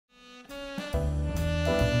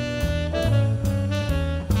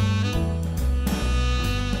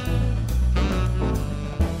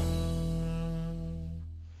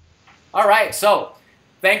All right, so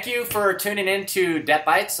thank you for tuning in to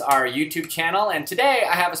DebtBytes, our YouTube channel. And today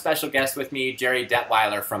I have a special guest with me, Gerri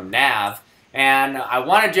Detweiler from NAV. And I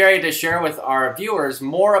wanted Gerri to share with our viewers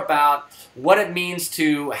more about what it means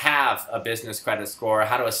to have a business credit score,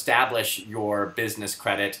 how to establish your business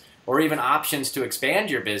credit, or even options to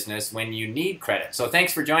expand your business when you need credit. So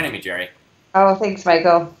thanks for joining me, Gerri. Oh, thanks,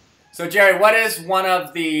 Michael. So Gerri, what is one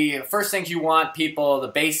of the first things you want people, the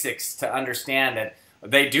basics, to understand that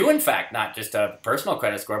they do, in fact, not just a personal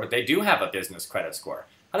credit score, but they do have a business credit score?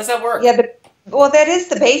 How does that work? Yeah, well, that is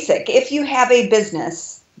the basic. If you have a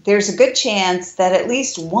business, there's a good chance that at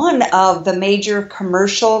least one of the major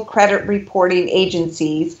commercial credit reporting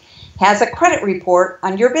agencies has a credit report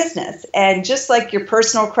on your business. And just like your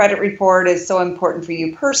personal credit report is so important for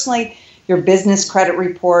you personally, your business credit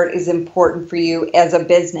report is important for you as a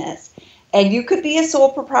business. And you could be a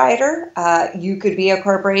sole proprietor, you could be a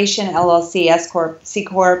corporation, LLC, S Corp, C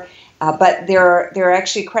Corp, but there are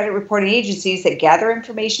actually credit reporting agencies that gather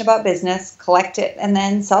information about business, collect it, and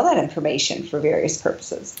then sell that information for various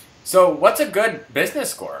purposes. So what's a good business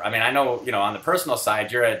score? I mean, I know, on the personal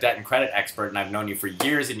side, you're a debt and credit expert, and I've known you for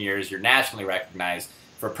years and years. You're nationally recognized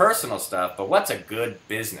for personal stuff, but what's a good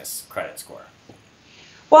business credit score?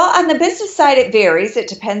 Well, on the business side, it varies. It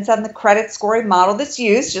depends on the credit scoring model that's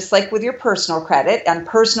used, just like with your personal credit. On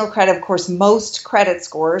personal credit, of course, most credit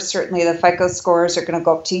scores, certainly the FICO scores, are going to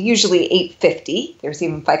go up to usually 850. There's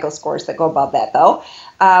even FICO scores that go above that, though.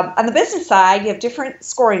 On the business side, you have different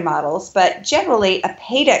scoring models, but generally a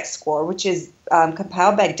PAYDEX score, which is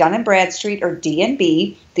compiled by Dun & Bradstreet, or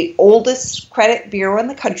DNB, the oldest credit bureau in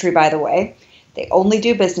the country, by the way. They only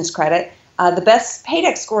do business credit. The best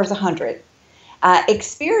PAYDEX score is 100.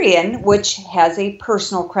 Experian, which has a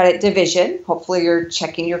personal credit division, hopefully you're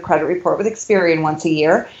checking your credit report with Experian once a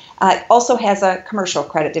year, also has a commercial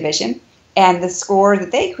credit division. And the score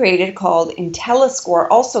that they created, called IntelliScore,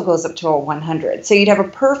 also goes up to a 100. So you'd have a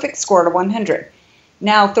perfect score to 100.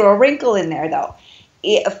 Now, throw a wrinkle in there, though.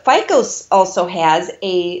 FICO also has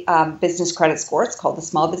a business credit score. It's called the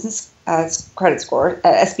Small Business Credit Score,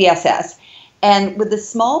 SBSS. And with the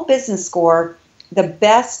Small Business Score, the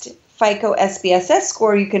best FICO SBSS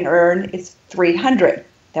score you can earn is 300.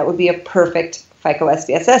 That would be a perfect FICO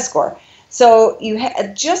SBSS score. So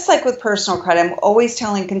just like with personal credit, I'm always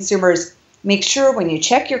telling consumers, make sure when you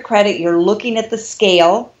check your credit, you're looking at the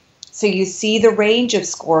scale so you see the range of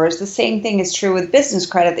scores. The same thing is true with business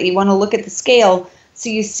credit, that you want to look at the scale so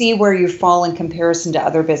you see where you fall in comparison to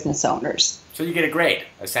other business owners. So you get a grade,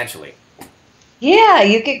 essentially. Yeah,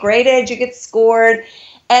 you get graded, you get scored.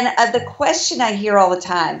 And the question I hear all the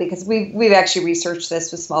time, because we've actually researched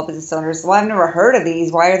this with small business owners, well, I've never heard of these.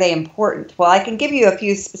 Why are they important? Well, I can give you a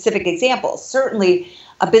few specific examples. Certainly,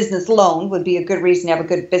 a business loan would be a good reason to have a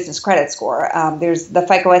good business credit score. There's the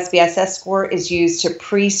FICO SBSS score is used to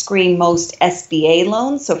pre-screen most SBA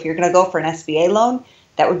loans. So if you're going to go for an SBA loan,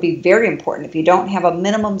 that would be very important. If you don't have a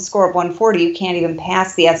minimum score of 140, you can't even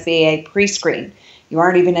pass the SBA pre-screen. You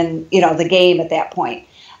aren't even in the game at that point.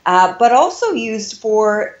 But also used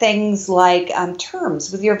for things like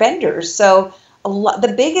terms with your vendors. So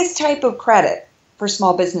the biggest type of credit for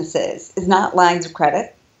small businesses is not lines of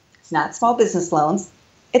credit. It's not small business loans.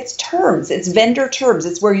 It's terms. It's vendor terms.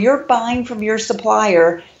 It's where you're buying from your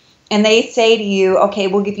supplier and they say to you, okay,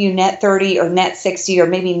 we'll give you net 30 or net 60 or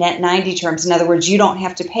maybe net 90 terms. In other words, you don't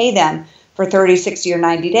have to pay them for 30, 60, or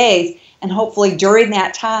 90 days. And hopefully during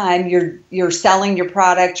that time, you're selling your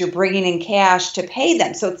product, you're bringing in cash to pay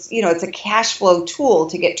them. So it's a cash flow tool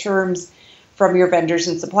to get terms from your vendors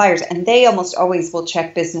and suppliers. And they almost always will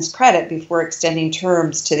check business credit before extending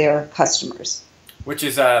terms to their customers. Which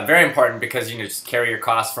is very important because you just carry your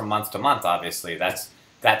costs from month to month, obviously.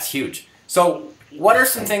 That's huge. So what are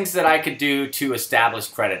some things that I could do to establish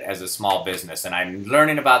credit as a small business? And I'm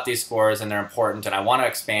learning about these scores and they're important and I want to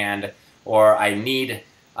expand, or I need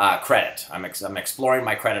credit. I'm exploring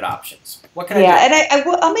my credit options. What can I do? Yeah, and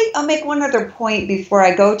I'll make one other point before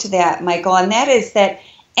I go to that, Michael, and that is that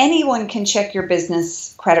anyone can check your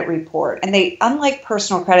business credit report. And unlike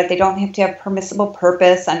personal credit, they don't have to have permissible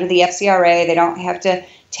purpose under the FCRA. They don't have to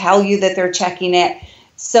tell you that they're checking it.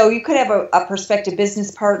 So you could have a prospective business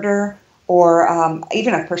partner or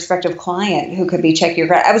even a prospective client who could be checking your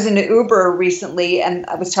credit. I was in an Uber recently, and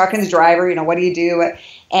I was talking to the driver, what do you do?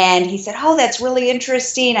 And he said, oh, that's really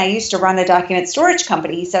interesting. I used to run a document storage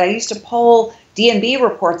company. He said, I used to pull DNB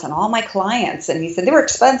reports on all my clients. And he said they were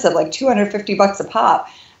expensive, like $250 a pop.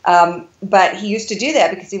 But he used to do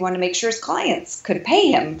that because he wanted to make sure his clients could pay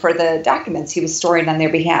him for the documents he was storing on their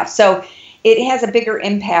behalf. So it has a bigger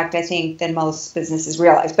impact, I think, than most businesses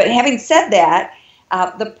realize. But having said that,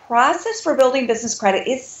 The process for building business credit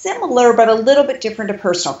is similar, but a little bit different to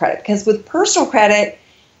personal credit, because with personal credit,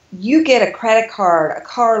 you get a credit card, a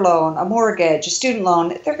car loan, a mortgage, a student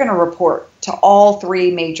loan. They're going to report to all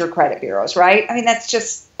three major credit bureaus, right? I mean, that's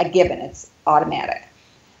just a given. It's automatic.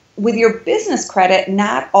 With your business credit,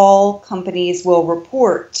 not all companies will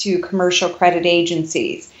report to commercial credit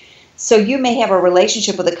agencies. So you may have a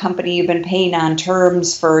relationship with a company you've been paying on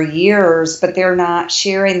terms for years, but they're not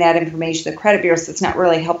sharing that information to the credit bureau, so it's not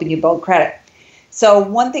really helping you build credit. So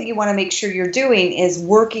one thing you want to make sure you're doing is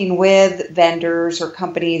working with vendors or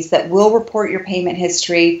companies that will report your payment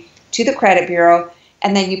history to the credit bureau,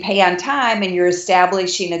 and then you pay on time and you're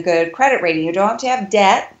establishing a good credit rating. You don't have to have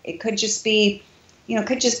debt. It could just be,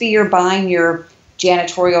 you're buying your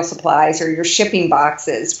janitorial supplies or your shipping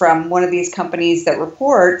boxes from one of these companies that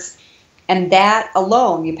reports, and that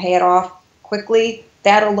alone, you pay it off quickly,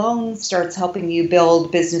 that alone starts helping you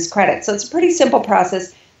build business credit. So it's a pretty simple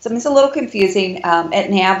process. Something's a little confusing. At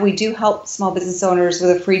NAV, we do help small business owners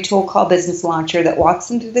with a free tool called Business Launcher that walks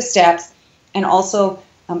them through the steps, and also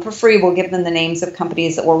for free, we'll give them the names of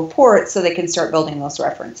companies that will report so they can start building those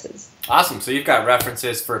references. Awesome. So you've got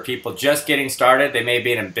references for people just getting started. They may have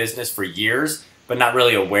been in business for years, but not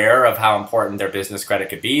really aware of how important their business credit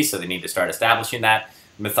could be, so they need to start establishing that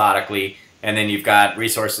methodically. And then you've got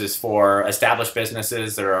resources for established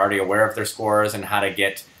businesses that are already aware of their scores and how to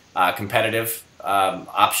get competitive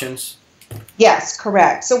options. Yes,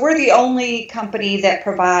 correct. So we're the only company that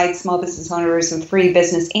provides small business owners with free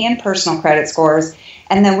business and personal credit scores.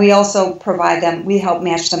 And then we also provide them, we help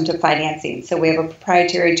match them to financing. So we have a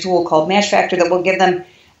proprietary tool called Match Factor that will give them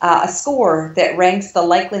a score that ranks the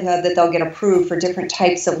likelihood that they'll get approved for different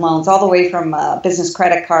types of loans, all the way from a business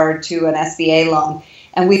credit card to an SBA loan.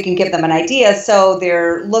 And we can give them an idea so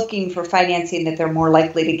they're looking for financing that they're more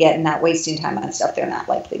likely to get and not wasting time on stuff they're not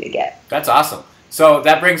likely to get. That's awesome. So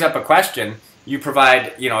that brings up a question. You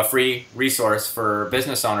provide, a free resource for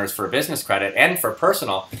business owners for business credit and for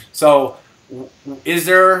personal. So is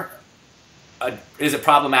it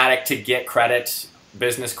problematic to get credit,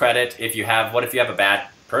 business credit, what if you have a bad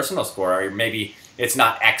personal score, or maybe it's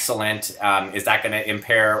not excellent? Is that going to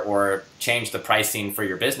impair or change the pricing for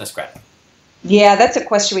your business credit? Yeah, that's a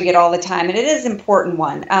question we get all the time, and it is an important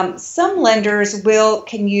one. Some lenders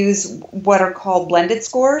can use what are called blended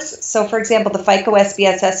scores. So, for example, the FICO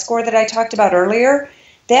SBSS score that I talked about earlier,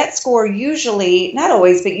 that score usually, not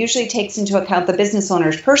always, but usually takes into account the business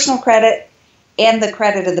owner's personal credit and the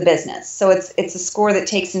credit of the business. So it's a score that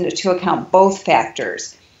takes into account both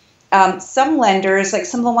factors. Some lenders, like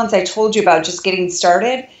some of the ones I told you about just getting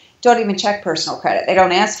started, don't even check personal credit. They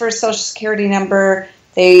don't ask for a social security number.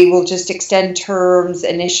 They will just extend terms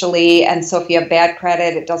initially, and so if you have bad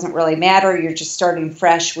credit, it doesn't really matter. You're just starting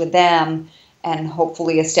fresh with them and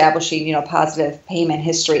hopefully establishing, positive payment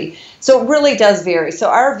history. So it really does vary. So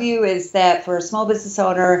our view is that for a small business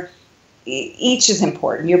owner, each is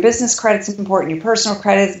important. Your business credit's important, your personal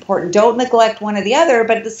credit is important. Don't neglect one or the other,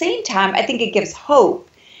 but at the same time, I think it gives hope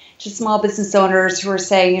to small business owners who are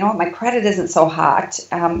saying, my credit isn't so hot.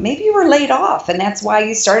 Maybe you were laid off and that's why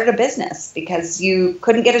you started a business, because you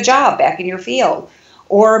couldn't get a job back in your field.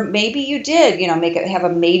 Or maybe you did, have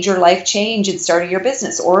a major life change and started your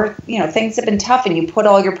business. Or, things have been tough and you put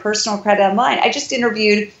all your personal credit online. I just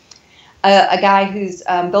interviewed a guy who's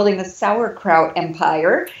building a sauerkraut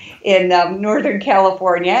empire in Northern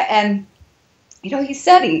California, and he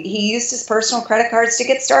said he used his personal credit cards to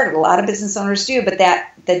get started. A lot of business owners do, but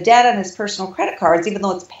the debt on his personal credit cards, even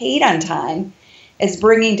though it's paid on time, is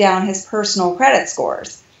bringing down his personal credit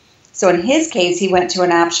scores. So in his case, he went to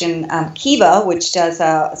an option, Kiva, which does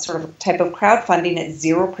a sort of type of crowdfunding at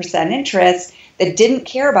 0% interest, that didn't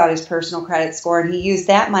care about his personal credit score, and he used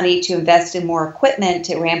that money to invest in more equipment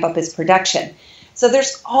to ramp up his production. So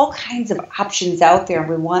there's all kinds of options out there, and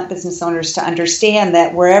we want business owners to understand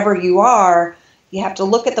that wherever you are, you have to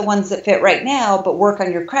look at the ones that fit right now, but work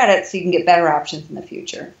on your credit so you can get better options in the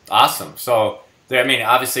future. Awesome. So,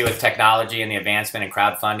 obviously with technology and the advancement in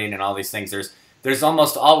crowdfunding and all these things, there's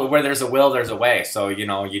almost all, where there's a will, there's a way. So,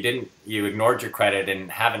 you ignored your credit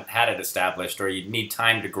and haven't had it established, or you need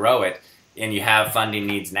time to grow it and you have funding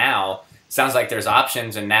needs now. Sounds like there's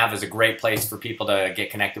options, and NAV is a great place for people to get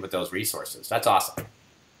connected with those resources. That's awesome.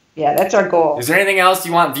 Yeah, that's our goal. Is there anything else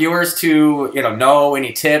you want viewers to, know,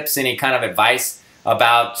 any tips, any kind of advice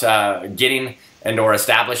about getting and or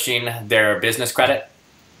establishing their business credit?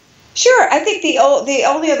 Sure. I think the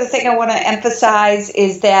only other thing I want to emphasize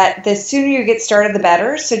is that the sooner you get started, the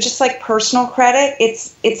better. So just like personal credit,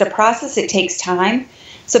 it's a process. It takes time.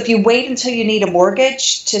 So if you wait until you need a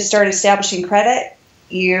mortgage to start establishing credit,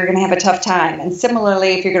 you're going to have a tough time. And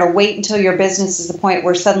similarly, if you're going to wait until your business is the point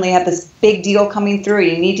where suddenly you have this big deal coming through,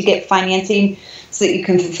 you need to get financing so that you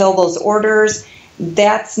can fulfill those orders,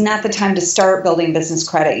 that's not the time to start building business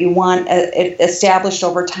credit. You want it established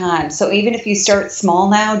over time. So even if you start small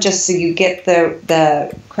now, just so you get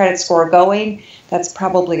the credit score going, that's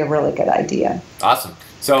probably a really good idea. Awesome.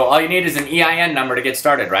 So all you need is an EIN number to get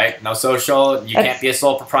started, right? No social, you can't be a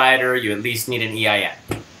sole proprietor, you at least need an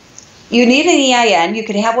EIN. You need an EIN. You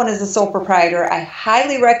can have one as a sole proprietor. I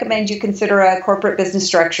highly recommend you consider a corporate business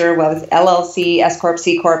structure, whether it's LLC, S Corp,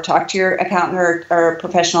 C Corp. Talk to your accountant or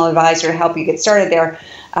professional advisor to help you get started there.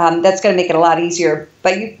 That's going to make it a lot easier.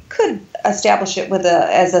 But you could establish it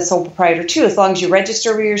as a sole proprietor too, as long as you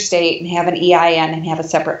register with your state and have an EIN and have a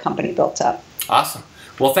separate company built up. Awesome.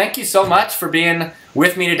 Well, thank you so much for being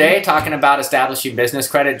with me today, talking about establishing business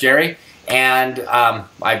credit, Gerri. And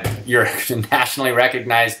you're a nationally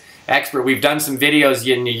recognized expert. We've done some videos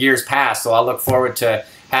in the years past, so I'll look forward to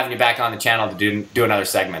having you back on the channel to do another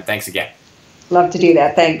segment. Thanks again. Love to do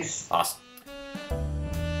that. Thanks. Awesome.